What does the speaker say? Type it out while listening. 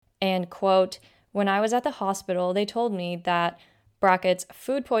And quote, "When I was at the hospital, they told me that brackets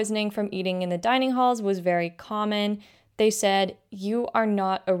food poisoning from eating in the dining halls was very common. They said, you are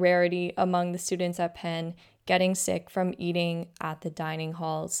not a rarity among the students at Penn getting sick from eating at the dining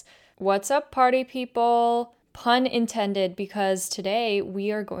halls." What's up, party people? Pun intended, because today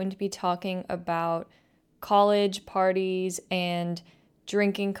we are going to be talking about college parties and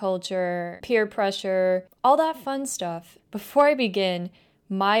drinking culture, peer pressure, all that fun stuff. Before I begin,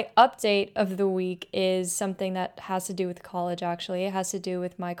 my update of the week is something that has to do with college, actually. It has to do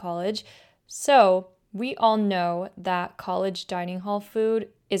with my college. So, we all know that college dining hall food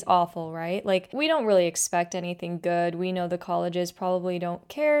is awful, right? Like, we don't really expect anything good. We know the colleges probably don't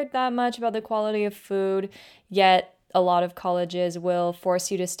care that much about the quality of food, yet a lot of colleges will force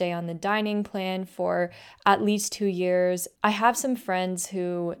you to stay on the dining plan for at least 2 years. I have some friends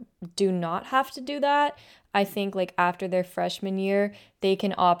who do not have to do that. I think like after their freshman year, they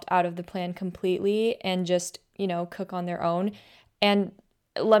can opt out of the plan completely and just, cook on their own. And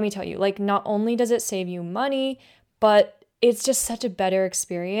let me tell you, like, not only does it save you money, but it's just such a better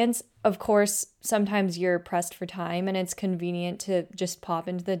experience. Of course, sometimes you're pressed for time and it's convenient to just pop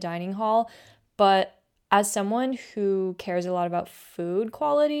into the dining hall. But as someone who cares a lot about food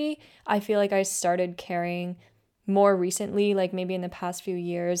quality, I feel like I started caring more recently, like maybe in the past few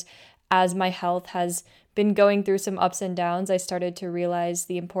years, as my health has been going through some ups and downs. I started to realize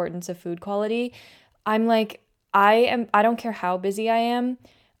the importance of food quality. I'm like, I don't care how busy I am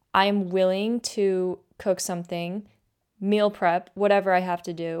willing to cook something, meal prep, whatever I have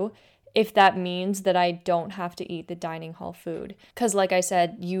to do, if that means that I don't have to eat the dining hall food. Because like I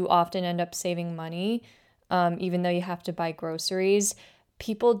said, you often end up saving money, even though you have to buy groceries.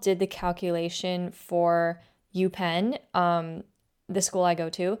 People did the calculation for UPenn, the school I go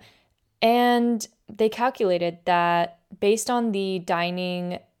to, and they calculated that based on the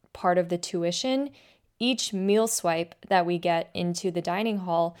dining part of the tuition, each meal swipe that we get into the dining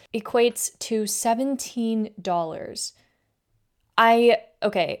hall equates to $17. I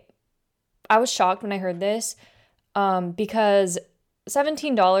was shocked when I heard this, because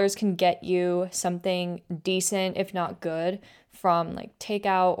 $17 can get you something decent, if not good, from like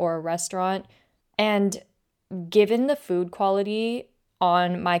takeout or a restaurant. And given the food quality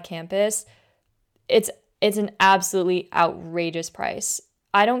on my campus, it's an absolutely outrageous price.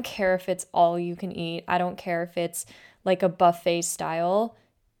 I don't care if it's all you can eat. I don't care if it's like a buffet style.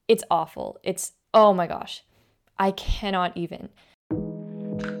 It's awful. Oh my gosh. I cannot even.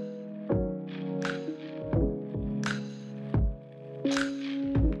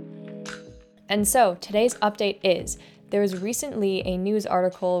 And so today's update is, there was recently a news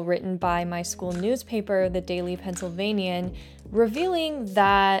article written by my school newspaper, the Daily Pennsylvanian, revealing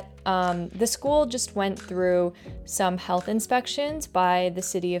that the school just went through some health inspections by the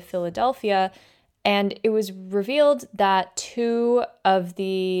city of Philadelphia, and it was revealed that 2 of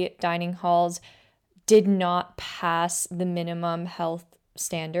the dining halls did not pass the minimum health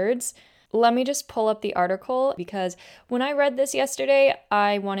standards. Let me just pull up the article, because when I read this yesterday,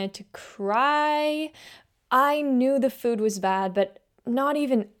 I wanted to cry. I knew the food was bad, but not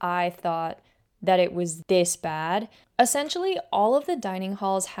even I thought that it was this bad. Essentially, all of the dining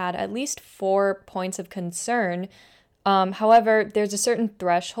halls had at least 4 points of concern. However, there's a certain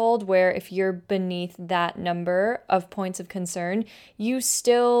threshold where if you're beneath that number of points of concern, you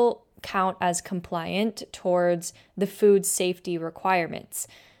still count as compliant towards the food safety requirements.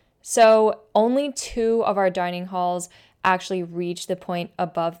 So only 2 of our dining halls actually reach the point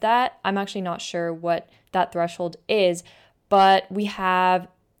above that. I'm actually not sure what that threshold is, but we have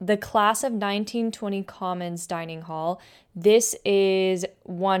the class of 1920 Commons dining hall. This is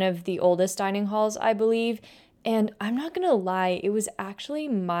one of the oldest dining halls, I believe, and I'm not gonna lie, it was actually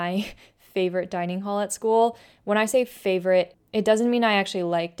my favorite dining hall at school. When I say favorite, it doesn't mean I actually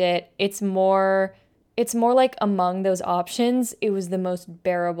liked it. It's more like among those options, it was the most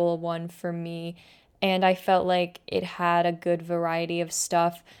bearable one for me. And I felt like it had a good variety of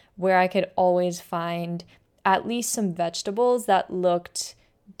stuff where I could always find at least some vegetables that looked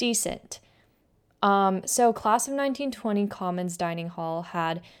decent. So class of 1920 Commons Dining Hall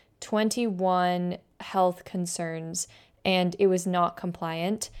had 21 health concerns and it was not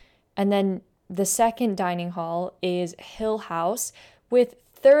compliant. And then the second dining hall is Hill House with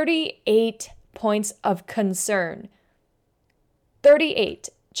 38 points of concern. 38.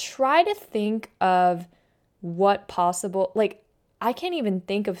 Try to think of what possible, like, I can't even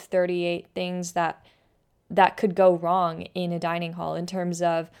think of 38 things that could go wrong in a dining hall in terms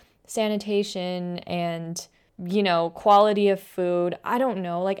of sanitation and, quality of food. I don't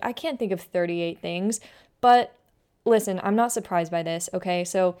know. Like, I can't think of 38 things. But listen, I'm not surprised by this, okay?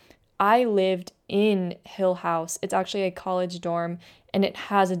 So I lived in Hill House. It's actually a college dorm and it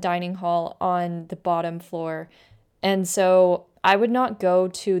has a dining hall on the bottom floor. And so I would not go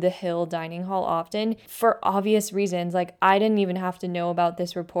to the Hill dining hall often for obvious reasons. Like, I didn't even have to know about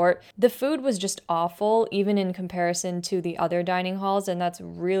this report. The food was just awful, even in comparison to the other dining halls, and that's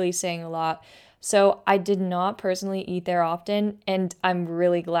really saying a lot. So I did not personally eat there often, and I'm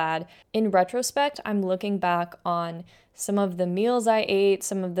really glad. In retrospect, I'm looking back on some of the meals I ate,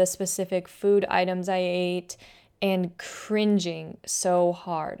 some of the specific food items I ate, and cringing so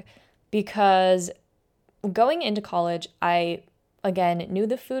hard because going into college, I again knew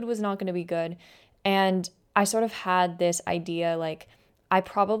the food was not going to be good. And I sort of had this idea like, I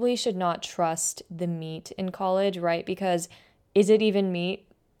probably should not trust the meat in college, right? Because is it even meat?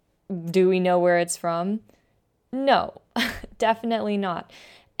 Do we know where it's from? No, definitely not.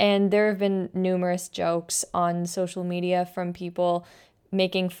 And there have been numerous jokes on social media from people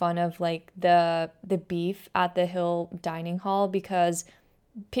making fun of like the beef at the Hill dining hall because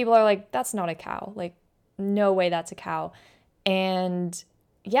people are like, that's not a cow. Like, no way that's a cow. And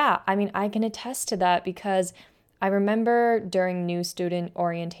yeah, I mean, I can attest to that because I remember during new student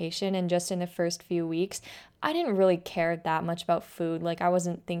orientation and just in the first few weeks, I didn't really care that much about food. Like, I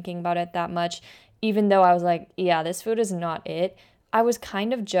wasn't thinking about it that much, even though I was like, yeah, this food is not it. I was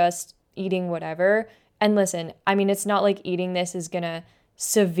kind of just eating whatever. And listen, I mean, it's not like eating this is gonna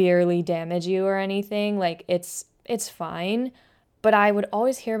severely damage you or anything. Like, it's fine. But I would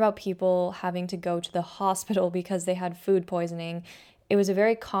always hear about people having to go to the hospital because they had food poisoning. It was a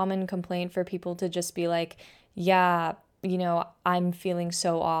very common complaint for people to just be like, yeah, I'm feeling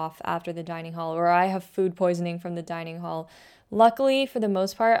so off after the dining hall, or I have food poisoning from the dining hall. Luckily, for the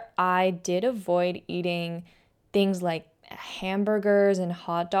most part, I did avoid eating things like hamburgers and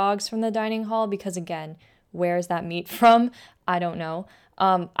hot dogs from the dining hall because, again, where's that meat from? I don't know.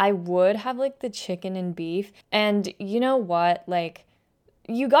 I would have like the chicken and beef. And you know what? Like,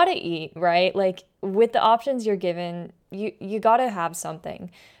 you gotta eat, right? Like, with the options you're given, you gotta have something.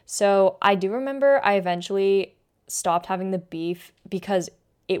 So I do remember I eventually stopped having the beef because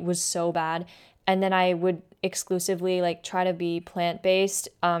it was so bad. And then I would exclusively like try to be plant-based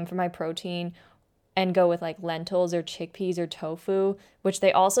for my protein and go with like lentils or chickpeas or tofu, which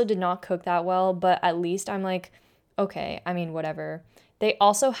they also did not cook that well, but at least I'm like, okay, I mean, whatever. They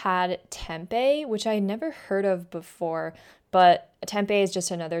also had tempeh, which I had never heard of before, but tempeh is just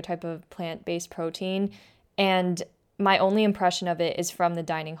another type of plant-based protein. And my only impression of it is from the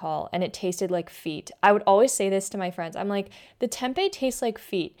dining hall, and it tasted like feet. I would always say this to my friends. I'm like, the tempeh tastes like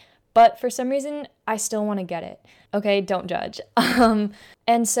feet, but for some reason, I still want to get it. Okay, don't judge.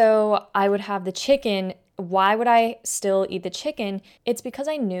 And so I would have the chicken. Why would I still eat the chicken? It's because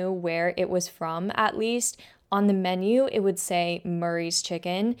I knew where it was from, at least. On the menu, it would say Murray's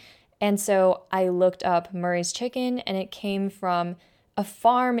Chicken. And so I looked up Murray's Chicken, and it came from a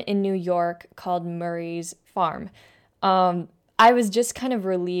farm in New York called Murray's Farm. I was just kind of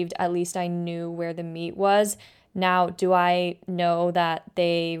relieved, at least I knew where the meat was. Now, do I know that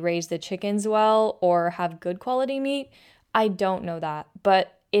they raise the chickens well or have good quality meat? I don't know that,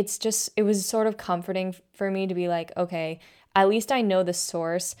 but it was sort of comforting for me to be like, okay, at least I know the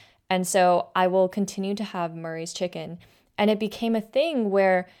source. And so I will continue to have Murray's Chicken. And it became a thing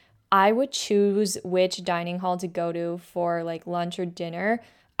where I would choose which dining hall to go to for like lunch or dinner.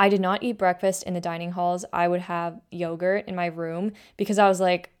 I did not eat breakfast in the dining halls. I would have yogurt in my room because I was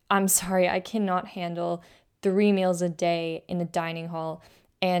like, I'm sorry, I cannot handle 3 meals a day in the dining hall.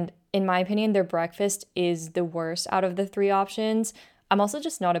 And in my opinion, their breakfast is the worst out of the three options. I'm also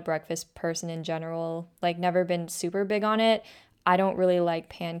just not a breakfast person in general, like, never been super big on it. I don't really like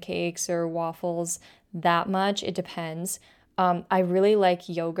pancakes or waffles that much. It depends. I really like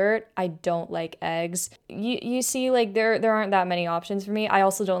yogurt. I don't like eggs. You see, like, there aren't that many options for me. I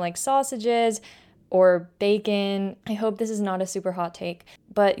also don't like sausages or bacon. I hope this is not a super hot take.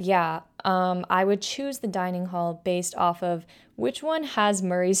 But yeah, I would choose the dining hall based off of which one has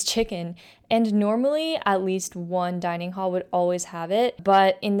Murray's Chicken. And normally, at least one dining hall would always have it.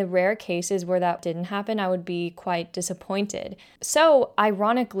 But in the rare cases where that didn't happen, I would be quite disappointed. So,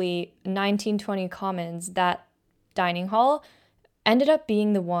 ironically, 1920 Commons, that dining hall, ended up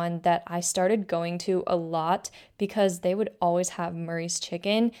being the one that I started going to a lot because they would always have Murray's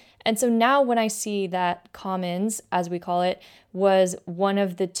Chicken. And so now when I see that Commons, as we call it, was one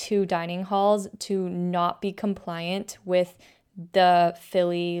of the two dining halls to not be compliant with the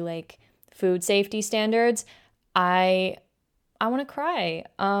Philly like food safety standards, I want to cry.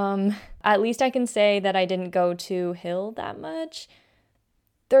 At least I can say that I didn't go to Hill that much.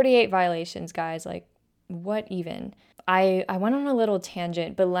 38 violations, guys, like, what even? I went on a little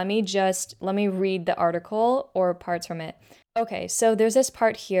tangent, but let me read the article or parts from it. Okay, so there's this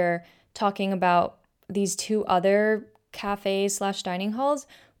part here talking about these two other cafes slash dining halls.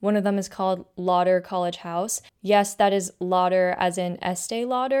 One of them is called Lauder College House. Yes, that is Lauder as in Estee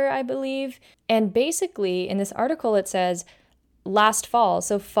Lauder, I believe. And basically, in this article, it says last fall,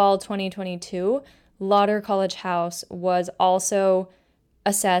 so fall 2022, Lauder College House was also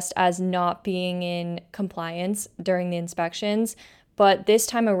assessed as not being in compliance during the inspections. But this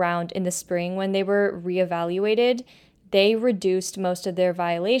time around in the spring, when they were reevaluated, they reduced most of their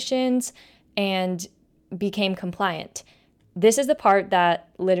violations and became compliant. This is the part that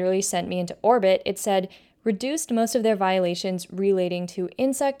literally sent me into orbit. It said, reduced most of their violations relating to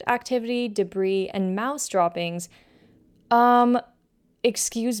insect activity, debris, and mouse droppings.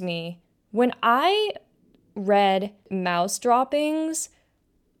 Excuse me. When I read mouse droppings,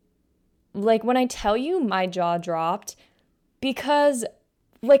 like when I tell you my jaw dropped, because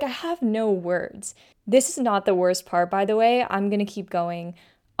like I have no words. This is not the worst part, by the way. I'm gonna keep going.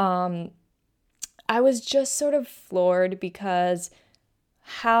 I was just sort of floored because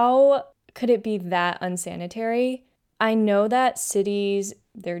how could it be that unsanitary? I know that cities,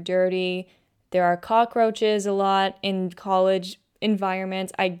 they're dirty. There are cockroaches a lot in college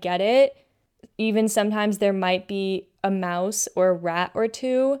environments. I get it. Even sometimes there might be a mouse or a rat or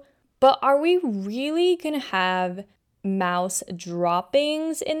two. But are we really gonna have mouse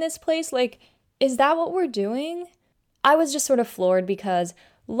droppings in this place? Like, is that what we're doing? I was just sort of floored because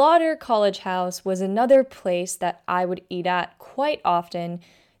Lauder College House was another place that I would eat at quite often.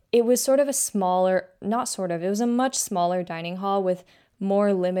 It was sort of a smaller, not sort of, it was a much smaller dining hall with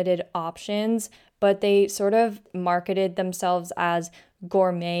more limited options, but they sort of marketed themselves as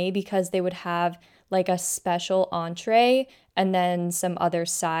gourmet because they would have like a special entree and then some other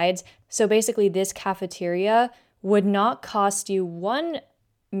sides. So basically, this cafeteria would not cost you one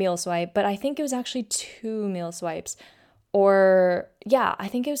meal swipe, but I think it was actually two meal swipes. Or yeah, I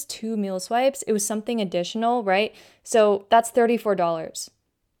think it was two meal swipes. It was something additional, right? So that's $34.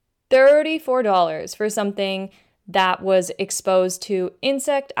 $34 for something that was exposed to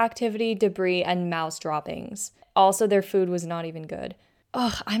insect activity, debris, and mouse droppings. Also, their food was not even good.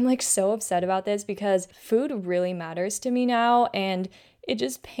 Ugh, I'm like so upset about this because food really matters to me now and it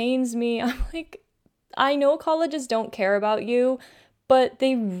just pains me. I'm like, I know colleges don't care about you, but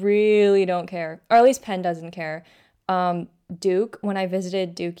they really don't care. Or at least Penn doesn't care. Duke, when I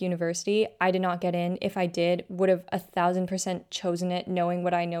visited Duke University, I did not get in. If I did, would have 1,000% chosen it knowing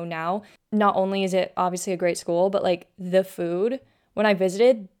what I know now. Not only is it obviously a great school, but like the food, when I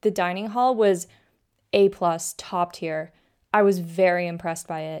visited, the dining hall was A+, top tier. I was very impressed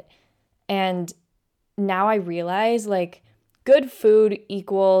by it. And now I realize like good food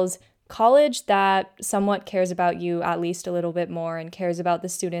equals college that somewhat cares about you at least a little bit more and cares about the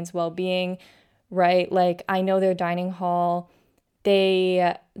students' well-being, right? Like I know their dining hall,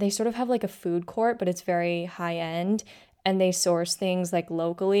 they sort of have like a food court, but it's very high end and they source things like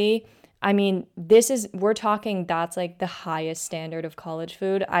locally. I mean, we're talking that's like the highest standard of college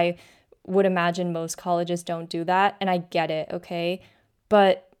food. I would imagine most colleges don't do that, and I get it, okay?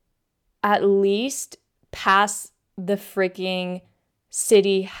 But at least pass the freaking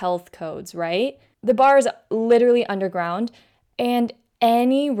city health codes, right? The bar is literally underground, and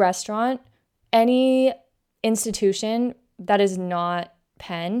any restaurant, any institution that is not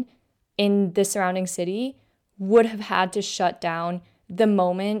Penn in the surrounding city would have had to shut down the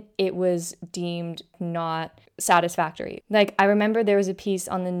moment it was deemed not satisfactory. Like, I remember there was a piece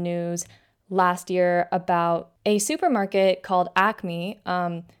on the news last year about a supermarket called Acme.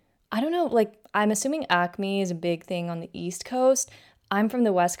 I don't know, like, I'm assuming Acme is a big thing on the East Coast. I'm from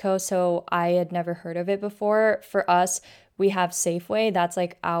the West Coast, so I had never heard of it before. For us, we have Safeway. That's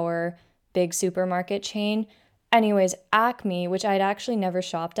like our big supermarket chain. Anyways, Acme, which I'd actually never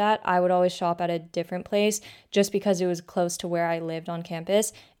shopped at, I would always shop at a different place just because it was close to where I lived on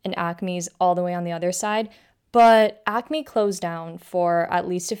campus, and Acme's all the way on the other side. But Acme closed down for at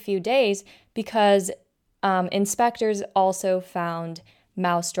least a few days because inspectors also found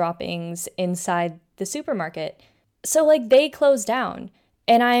mouse droppings inside the supermarket. So, like, they closed down.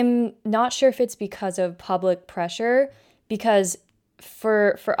 And I'm not sure if it's because of public pressure, because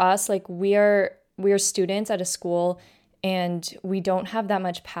for us, like, we're students at a school and we don't have that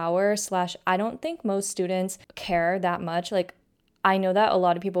much power, slash I don't think most students care that much. Like, I know that a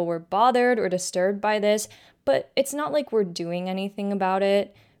lot of people were bothered or disturbed by this, but it's not like we're doing anything about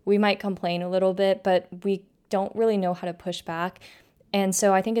it. We might complain a little bit, but we don't really know how to push back. And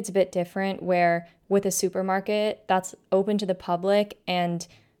so I think it's a bit different where with a supermarket that's open to the public and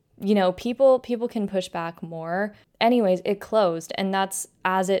people can push back more. Anyways, it closed, and that's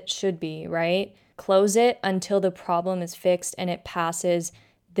as it should be, right? Close it until the problem is fixed and it passes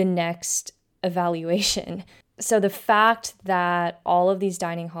the next evaluation. So the fact that all of these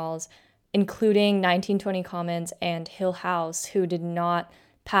dining halls, including 1920 Commons and Hill House, who did not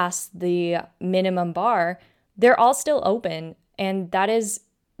pass the minimum bar, they're all still open. And that is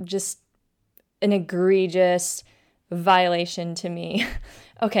just an egregious violation to me.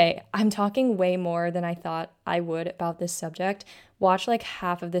 Okay, I'm talking way more than I thought I would about this subject. Watch like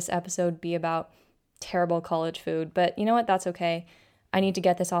half of this episode be about terrible college food, but you know what? That's okay. I need to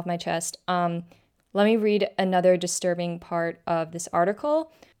get this off my chest. Let me read another disturbing part of this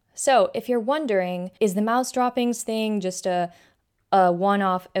article. So, if you're wondering, is the mouse droppings thing just a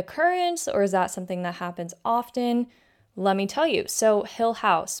one-off occurrence, or is that something that happens often? Let me tell you. So, Hill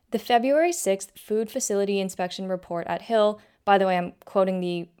House, the February 6th Food Facility Inspection Report at Hill, by the way, I'm quoting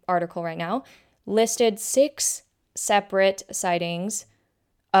the article right now, listed 6 separate sightings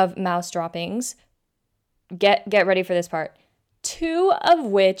of mouse droppings. Get ready for this part. 2 of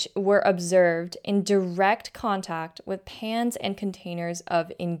which were observed in direct contact with pans and containers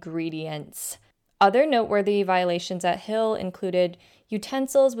of ingredients. Other noteworthy violations at Hill included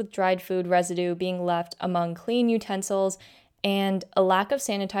utensils with dried food residue being left among clean utensils and a lack of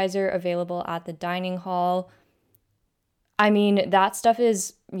sanitizer available at the dining hall. I mean, that stuff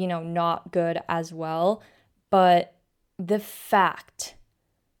is, not good as well, but the fact,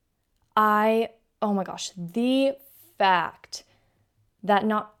 the fact that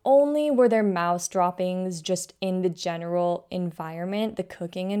not only were there mouse droppings just in the general environment, the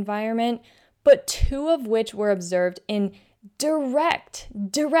cooking environment, but 2 of which were observed in direct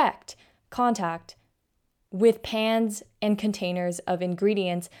contact with pans and containers of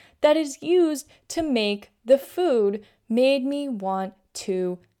ingredients that is used to make the food made me want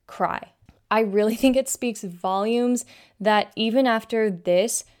to cry. I really think it speaks volumes that even after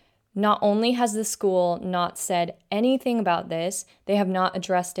this, not only has the school not said anything about this, they have not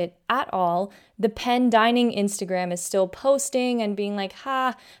addressed it at all. The Penn Dining Instagram is still posting and being like,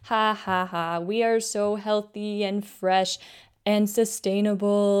 ha, ha, ha, ha, we are so healthy and fresh and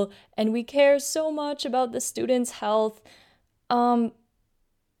sustainable, and we care so much about the students' health. BS,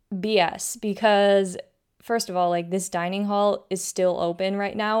 because first of all, this dining hall is still open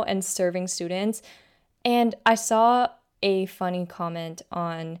right now and serving students. And I saw a funny comment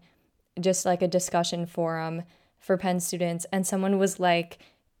on just a discussion forum for Penn students, and someone was like,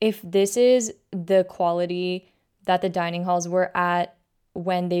 if this is the quality that the dining halls were at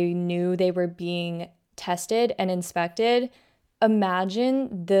when they knew they were being tested and inspected,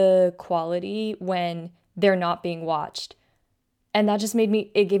 imagine the quality when they're not being watched. And that just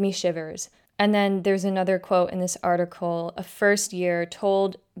it gave me shivers. And then there's another quote in this article. A first year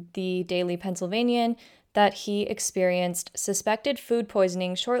told the Daily Pennsylvanian that he experienced suspected food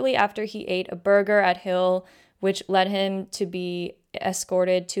poisoning shortly after he ate a burger at Hill, which led him to be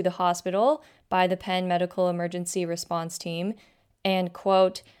escorted to the hospital by the Penn Medical Emergency Response Team. And,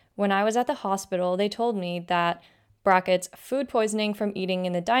 quote, when I was at the hospital, they told me that brackets food poisoning from eating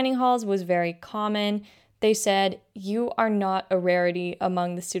in the dining halls was very common. They said, you are not a rarity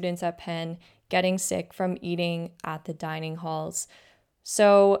among the students at Penn getting sick from eating at the dining halls.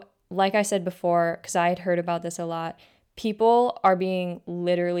 So, like I said before, because I had heard about this a lot, people are being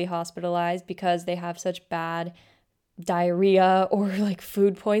literally hospitalized because they have such bad diarrhea or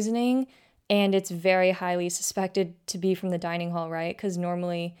food poisoning, and it's very highly suspected to be from the dining hall, right? Because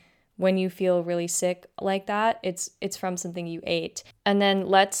normally when you feel really sick like that, it's from something you ate. And then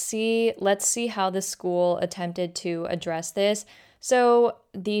let's see how the school attempted to address this. So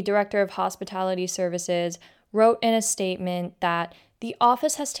the director of hospitality services wrote in a statement that the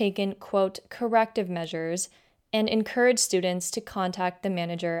office has taken, quote, corrective measures and encouraged students to contact the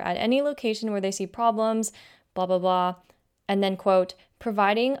manager at any location where they see problems, blah, blah, blah. And then, quote,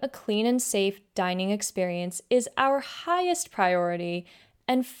 providing a clean and safe dining experience is our highest priority,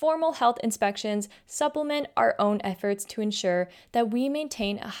 and formal health inspections supplement our own efforts to ensure that we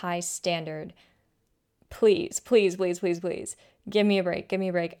maintain a high standard. Please, please, please, please, please, give me a break.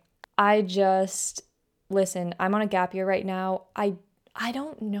 Listen, I'm on a gap year right now. I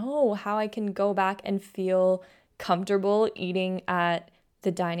don't know how I can go back and feel comfortable eating at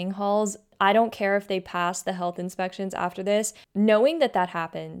the dining halls. I don't care if they pass the health inspections after this. Knowing that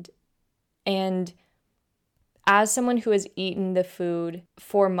happened, and as someone who has eaten the food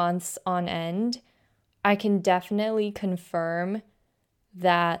for months on end, I can definitely confirm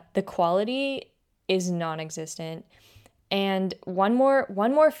that the quality is non-existent. And one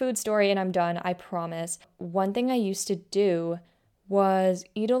more food story and I'm done, I promise. One thing I used to do was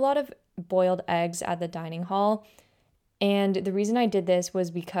eat a lot of boiled eggs at the dining hall. And the reason I did this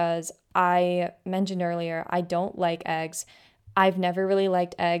was because I mentioned earlier, I don't like eggs. I've never really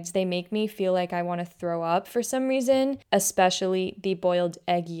liked eggs. They make me feel like I want to throw up for some reason, especially the boiled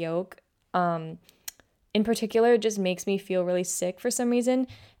egg yolk. In particular, it just makes me feel really sick for some reason.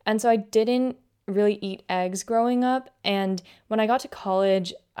 And so I didn't really eat eggs growing up. And when I got to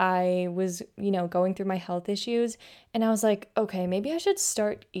college, I was, going through my health issues. And I was like, okay, maybe I should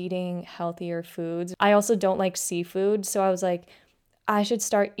start eating healthier foods. I also don't like seafood. So I was like, I should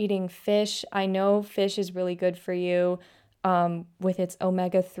start eating fish. I know fish is really good for you, with its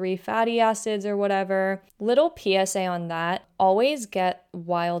omega-3 fatty acids or whatever. Little PSA on that, always get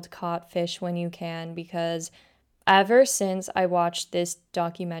wild caught fish when you can, because ever since I watched this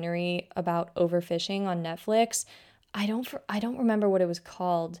documentary about overfishing on Netflix, I don't remember what it was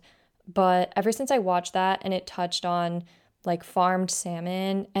called, but ever since I watched that and it touched on like farmed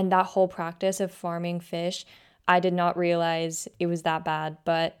salmon and that whole practice of farming fish, I did not realize it was that bad.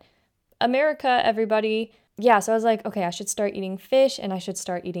 But America, everybody. Yeah, so I was like, okay, I should start eating fish and I should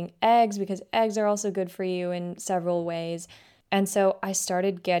start eating eggs because eggs are also good for you in several ways. And so I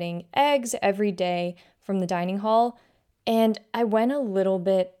started getting eggs every day from the dining hall, and I went a little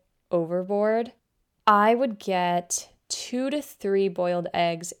bit overboard. I would get 2 to 3 boiled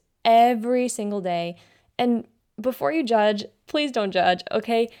eggs every single day. And before you judge, please don't judge,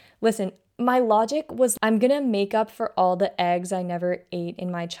 okay? Listen, my logic was I'm gonna make up for all the eggs I never ate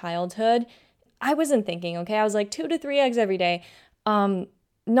in my childhood. I wasn't thinking, okay? I was like 2 to 3 eggs every day.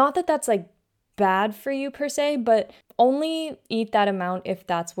 Not that that's like bad for you per se, but only eat that amount if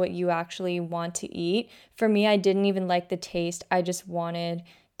that's what you actually want to eat. For me, I didn't even like the taste. I just wanted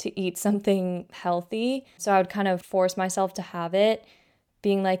to eat something healthy. So I would kind of force myself to have it,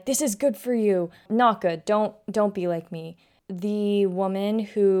 being like, this is good for you. Not good. Don't be like me. The woman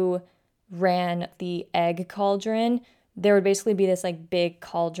who ran the egg cauldron, there would basically be this like big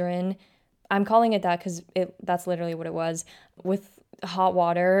cauldron. I'm calling it that because that's literally what it was, with hot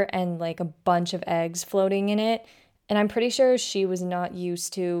water and like a bunch of eggs floating in it. And I'm pretty sure she was not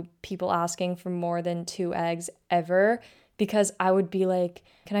used to people asking for more than 2 eggs ever, because I would be like,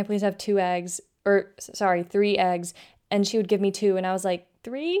 can I please have 2 eggs? Or sorry, 3 eggs. And she would give me 2. And I was like,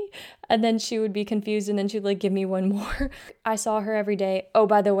 3? And then she would be confused and then she'd like give me 1 more. I saw her every day. Oh,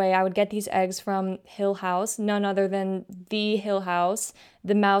 by the way, I would get these eggs from Hill House, none other than the Hill House,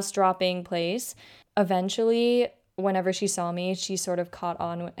 the mouse dropping place. Eventually, whenever she saw me, she sort of caught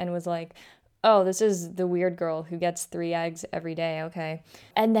on and was like, oh, this is the weird girl who gets 3 eggs every day, okay.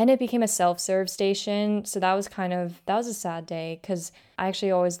 And then it became a self-serve station, so that was a sad day because I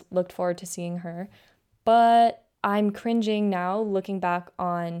actually always looked forward to seeing her. But I'm cringing now looking back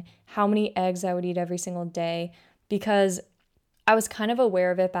on how many eggs I would eat every single day, because I was kind of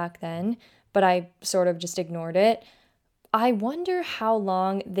aware of it back then, but I sort of just ignored it. I wonder how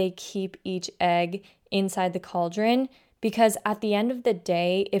long they keep each egg inside the cauldron, because at the end of the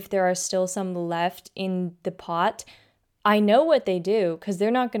day, if there are still some left in the pot, I know what they do because they're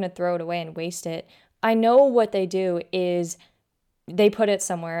not going to throw it away and waste it. I know what they do is they put it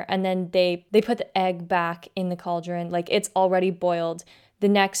somewhere and then they put the egg back in the cauldron like it's already boiled. The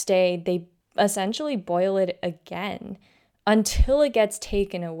next day, they essentially boil it again until it gets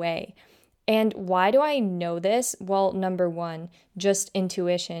taken away. And why do I know this? Well, number 1, just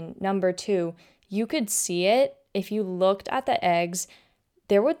intuition. Number 2, you could see it if you looked at the eggs.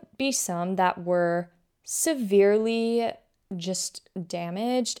 There would be some that were severely just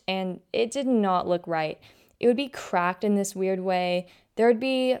damaged and it did not look right. It would be cracked in this weird way. There would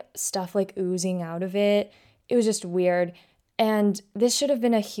be stuff like oozing out of it. It was just weird. And this should have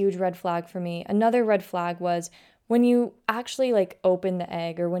been a huge red flag for me. Another red flag was when you actually like open the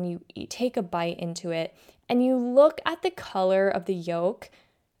egg or when you take a bite into it and you look at the color of the yolk,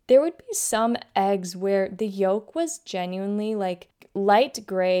 there would be some eggs where the yolk was genuinely like light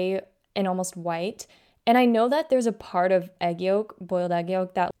gray and almost white. And I know that there's a part of egg yolk, boiled egg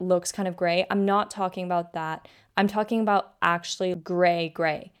yolk, that looks kind of gray. I'm not talking about that. I'm talking about actually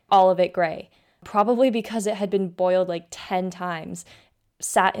gray, all of it gray. Probably because it had been boiled like 10 times,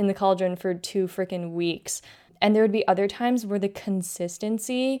 sat in the cauldron for 2 freaking weeks. And there would be other times where the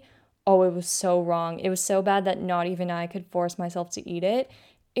consistency, oh, it was so wrong. It was so bad that not even I could force myself to eat it.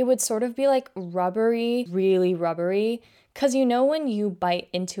 It would sort of be like rubbery, really rubbery. Because when you bite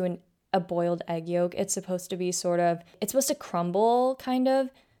into a boiled egg yolk, it's supposed to be it's supposed to crumble, kind of.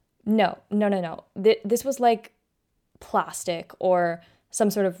 No. This was like plastic or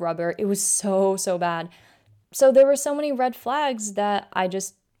some sort of rubber. It was so, so bad. So there were so many red flags that I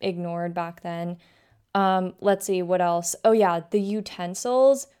just ignored back then. Let's see, what else? Oh yeah, the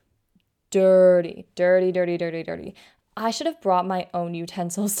utensils, dirty, dirty, dirty, dirty, dirty. I should have brought my own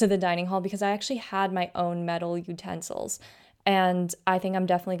utensils to the dining hall because I actually had my own metal utensils. And I think I'm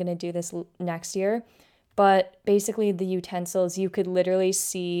definitely going to do this next year. But basically, the utensils, you could literally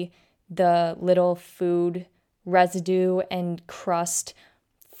see the little food residue and crust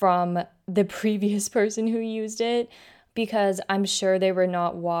from the previous person who used it because I'm sure they were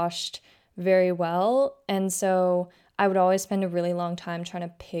not washed very well. And so I would always spend a really long time trying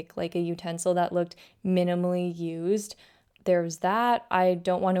to pick like a utensil that looked minimally used. There was that. I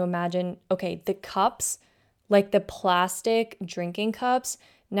don't want to imagine, okay, the cups, like the plastic drinking cups.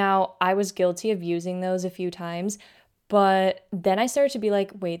 Now, I was guilty of using those a few times, but then I started to be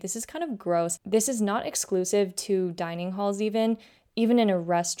like, wait, this is kind of gross. This is not exclusive to dining halls even in a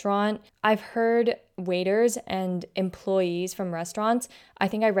restaurant. I've heard waiters and employees from restaurants. I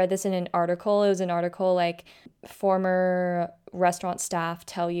think I read this in an article. It was an article like former restaurant staff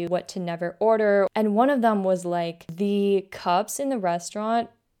tell you what to never order. And one of them was like the cups in the restaurant,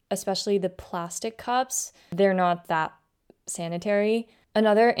 especially the plastic cups, they're not that sanitary.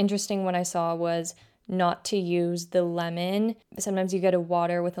 Another interesting one I saw was not to use the lemon. Sometimes you get a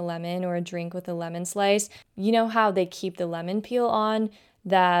water with a lemon or a drink with a lemon slice. You know how they keep the lemon peel on?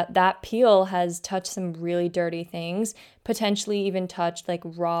 That peel has touched some really dirty things, potentially even touched like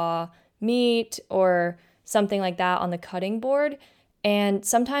raw meat or something like that on the cutting board. And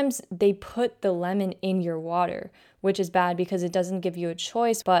sometimes they put the lemon in your water, which is bad because it doesn't give you a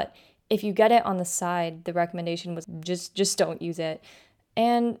choice. But if you get it on the side, the recommendation was just don't use it.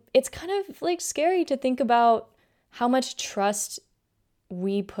 And it's kind of like scary to think about how much trust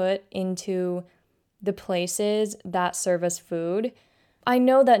we put into the places that serve us food. I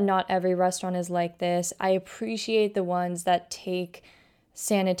know that not every restaurant is like this. I appreciate the ones that take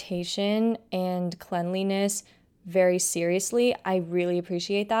sanitation and cleanliness very seriously. I really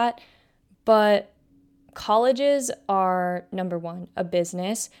appreciate that. But colleges are, number one, a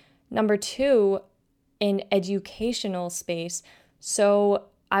business. Number two, an educational space. So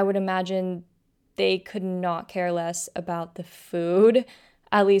I would imagine they could not care less about the food,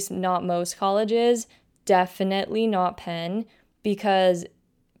 at least not most colleges, definitely not Penn, because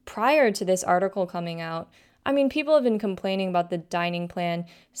prior to this article coming out, I mean, people have been complaining about the dining plan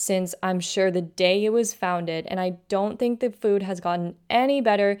since I'm sure the day it was founded, and I don't think the food has gotten any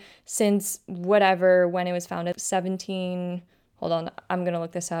better since whatever, when it was founded, hold on, I'm gonna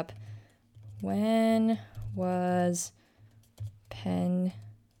look this up. When was Penn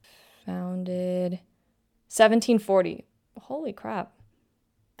founded? 1740. Holy crap.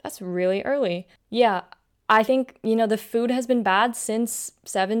 That's really early. Yeah, I think, the food has been bad since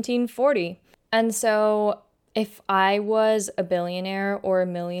 1740. And so if I was a billionaire or a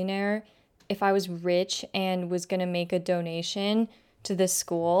millionaire, if I was rich and was going to make a donation to this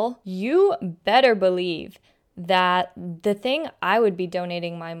school, you better believe that the thing I would be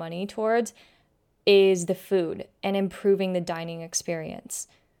donating my money towards is the food and improving the dining experience.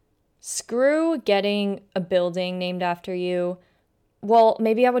 Screw getting a building named after you. Well,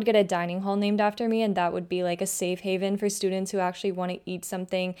 maybe I would get a dining hall named after me, and that would be like a safe haven for students who actually want to eat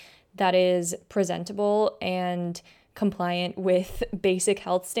something that is presentable and compliant with basic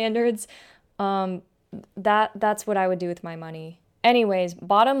health standards. That's what I would do with my money. Anyways,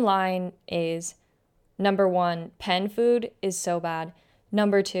 bottom line is, number one, Penn food is so bad.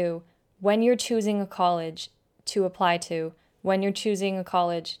 Number two, when you're choosing a college to apply to, when you're choosing a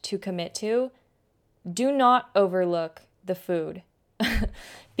college to commit to, do not overlook the food.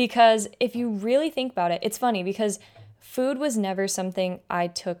 Because if you really think about it, it's funny because food was never something I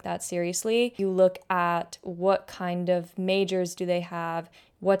took that seriously. You look at what kind of majors do they have,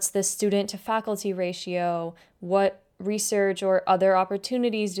 what's the student to faculty ratio, what research or other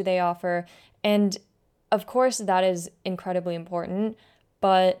opportunities do they offer, and of course that is incredibly important,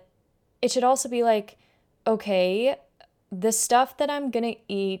 but it should also be like, okay, the stuff that I'm gonna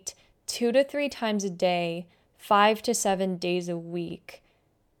eat 2 to 3 times a day, 5 to 7 days a week,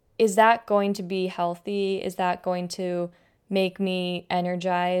 is that going to be healthy? Is that going to make me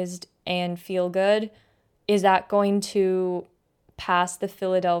energized and feel good? Is that going to pass the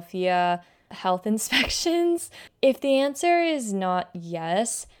Philadelphia health inspections? If the answer is not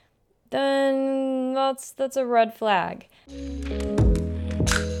yes, then that's a red flag.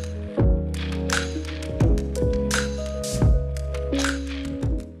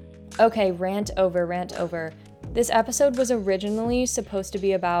 Okay, rant over. This episode was originally supposed to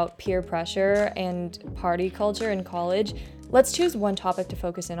be about peer pressure and party culture in college. Let's choose one topic to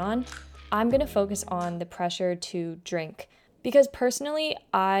focus in on. I'm going to focus on the pressure to drink. Because personally,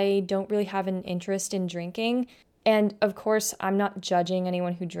 I don't really have an interest in drinking. And of course, I'm not judging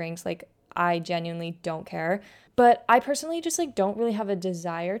anyone who drinks. Like, I genuinely don't care. But I personally just like don't really have a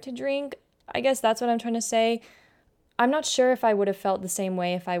desire to drink. I guess that's what I'm trying to say. I'm not sure if I would have felt the same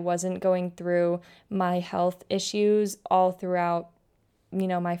way if I wasn't going through my health issues all throughout,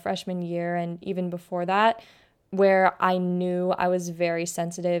 my freshman year and even before that, where I knew I was very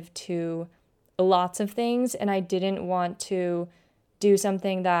sensitive to lots of things and I didn't want to do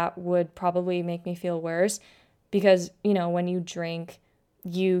something that would probably make me feel worse because, when you drink,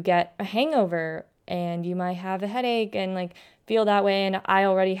 you get a hangover and you might have a headache and like feel that way. And I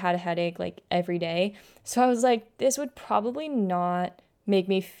already had a headache like every day. So I was like, this would probably not make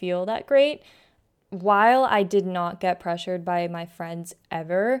me feel that great. While I did not get pressured by my friends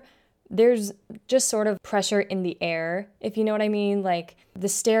ever, there's just sort of pressure in the air, if you know what I mean, like the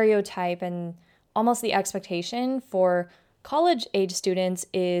stereotype and almost the expectation for college age students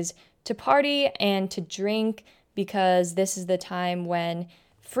is to party and to drink because this is the time when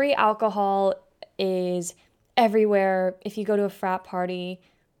free alcohol is everywhere. If you go to a frat party,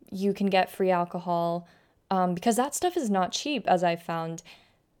 you can get free alcohol because that stuff is not cheap, as I've found.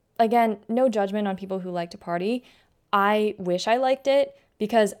 Again, no judgment on people who like to party. I wish I liked it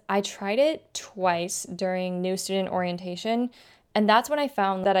because I tried it twice during new student orientation, and that's when I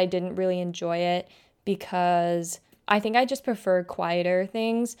found that I didn't really enjoy it because I think I just prefer quieter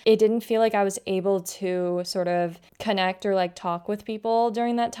things. It didn't feel like I was able to sort of connect or like talk with people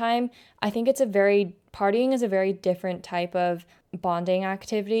during that time. I think partying is a very different type of bonding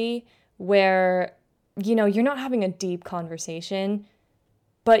activity where, you're not having a deep conversation,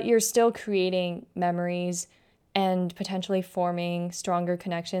 but you're still creating memories and potentially forming stronger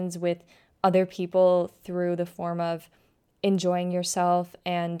connections with other people through the form of enjoying yourself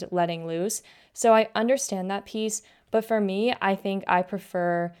and letting loose. So I understand that piece, but for me, I think I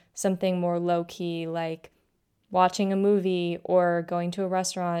prefer something more low-key, like watching a movie or going to a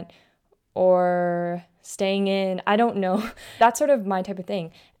restaurant or staying in. I don't know. That's sort of my type of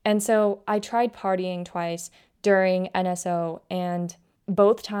thing. And so I tried partying twice during NSO, and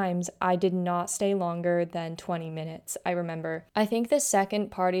both times I did not stay longer than 20 minutes, I remember. I think the second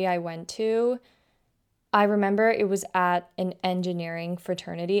party I went to, I remember it was at an engineering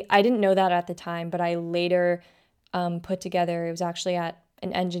fraternity. I didn't know that at the time, but I later put together it was actually at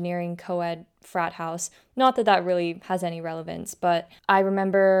an engineering co-ed frat house. Not that that really has any relevance, but I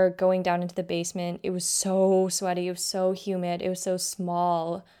remember going down into the basement. It was so sweaty. It was so humid. It was so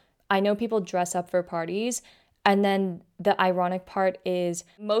small. I know people dress up for parties. And then the ironic part is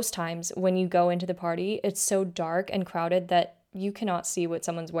most times when you go into the party, it's so dark and crowded that you cannot see what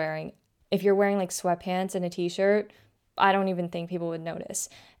someone's wearing. If you're wearing like sweatpants and a t-shirt, I don't even think people would notice.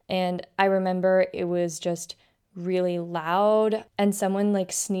 And I remember it was just really loud and someone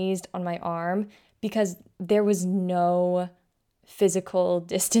like sneezed on my arm because there was no physical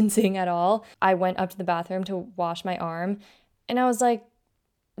distancing at all. I went up to the bathroom to wash my arm and I was like,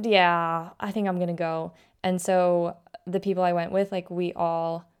 yeah, I think I'm gonna go. And so the people I went with, like, we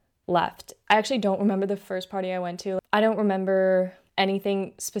all left. I actually don't remember the first party I went to. I don't remember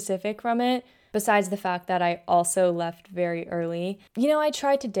anything specific from it besides the fact that I also left very early. I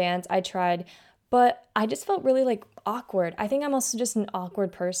tried to dance, but I just felt really like awkward. I think I'm also just an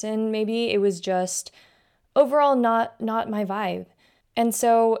awkward person. Maybe it was just overall not my vibe. And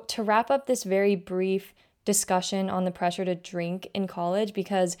so to wrap up this very brief discussion on the pressure to drink in college,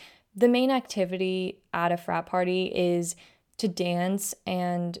 because the main activity at a frat party is to dance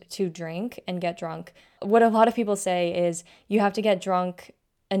and to drink and get drunk. What a lot of people say is you have to get drunk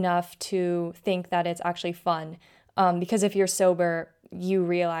enough to think that it's actually fun. Because if you're sober, you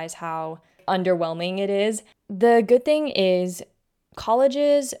realize how underwhelming it is. The good thing is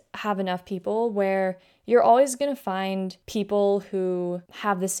colleges have enough people where you're always going to find people who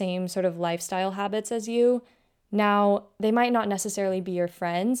have the same sort of lifestyle habits as you. Now, they might not necessarily be your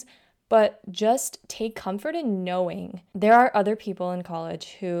friends, but just take comfort in knowing there are other people in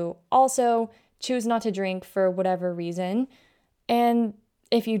college who also choose not to drink for whatever reason. And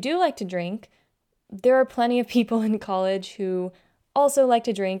if you do like to drink, there are plenty of people in college who also like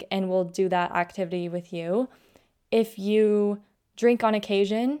to drink and will do that activity with you. If you drink on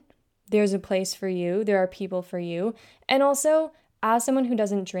occasion, there's a place for you. There are people for you. And also, as someone who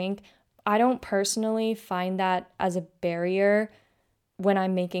doesn't drink, I don't personally find that as a barrier when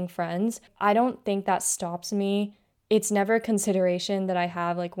I'm making friends. I don't think that stops me. It's never a consideration that I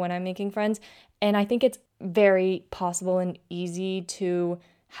have like when I'm making friends. And I think it's very possible and easy to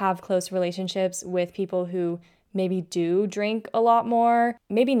have close relationships with people who maybe do drink a lot more,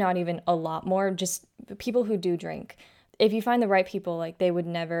 maybe not even a lot more, just people who do drink. if you find the right people, like, they would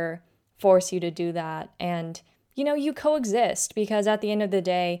never force you to do that. And, you coexist, because at the end of the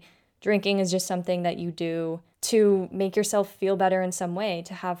day, drinking is just something that you do to make yourself feel better in some way,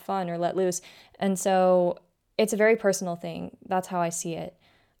 to have fun or let loose. And so it's a very personal thing. That's how I see it.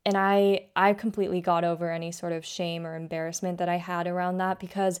 And I completely got over any sort of shame or embarrassment that I had around that,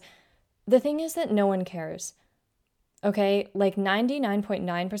 because the thing is that no one cares. Okay? Like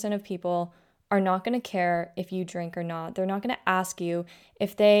 99.9% of people are not going to care if you drink or not. They're not going to ask you.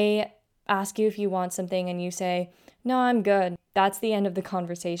 If they ask you if you want something and you say, "No, I'm good," that's the end of the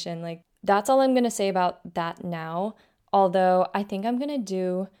conversation. Like, that's all I'm going to say about that now. Although I think I'm going to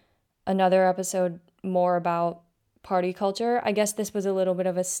do another episode more about party culture. I guess this was a little bit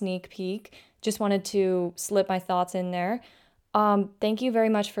of a sneak peek. Just wanted to slip my thoughts in there. Thank you very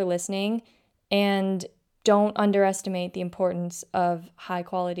much for listening, and don't underestimate the importance of high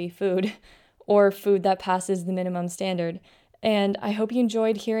quality food or food that passes the minimum standard. And I hope you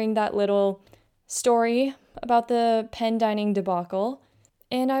enjoyed hearing that little story about the Penn dining debacle,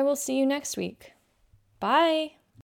 and I will see you next week. Bye!